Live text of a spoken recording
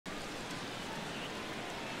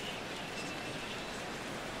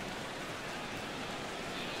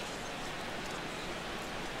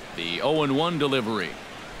The 0-1 delivery.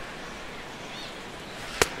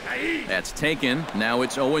 That's taken. Now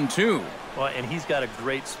it's 0-2. Well, and he's got a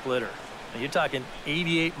great splitter. Now, you're talking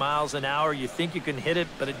 88 miles an hour. You think you can hit it,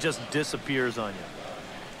 but it just disappears on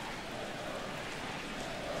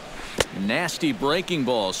you. Nasty breaking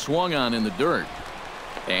ball swung on in the dirt.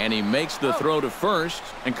 And he makes the throw to first.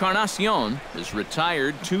 Encarnacion is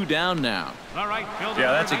retired, 2 down now.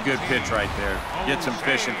 Yeah, that's a good pitch right there. Gets him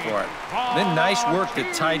fishing for it. Then nice work to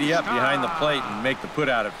tidy up behind the plate and make the put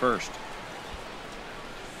out at first.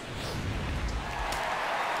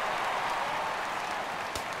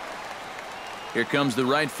 Here comes the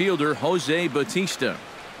right fielder, Jose Bautista.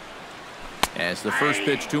 As the first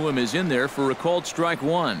pitch to him is in there for a called strike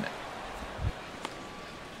 1.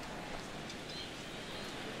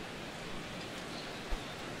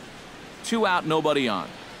 Two out, nobody on.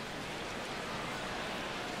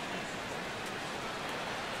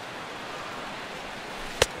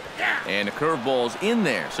 And a curveball's in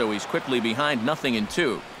there, so he's quickly behind 0-2.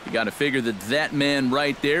 You got to figure that that man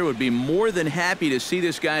right there would be more than happy to see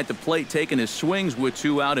this guy at the plate taking his swings with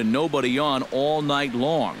 2 out and nobody on all night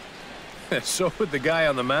long. So would the guy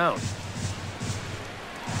on the mound.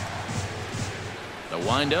 The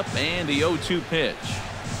windup and the 0-2 pitch.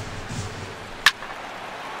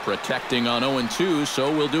 Protecting on 0-2,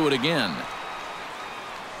 so we'll do it again.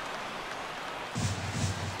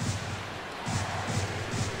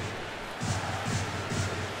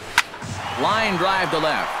 Line drive to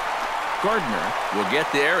left. Gardner will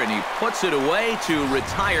get there, and he puts it away to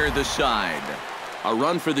retire the side. A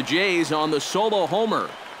run for the Jays on the solo homer.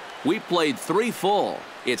 We played 3 full.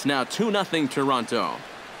 It's now 2-0 Toronto.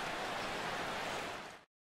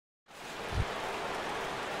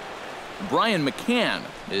 Brian McCann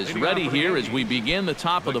is ready here as we begin the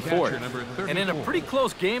top of the 4th. And in a pretty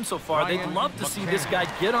close game so far, they'd love to see this guy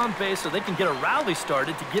get on base so they can get a rally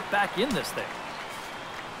started to get back in this thing.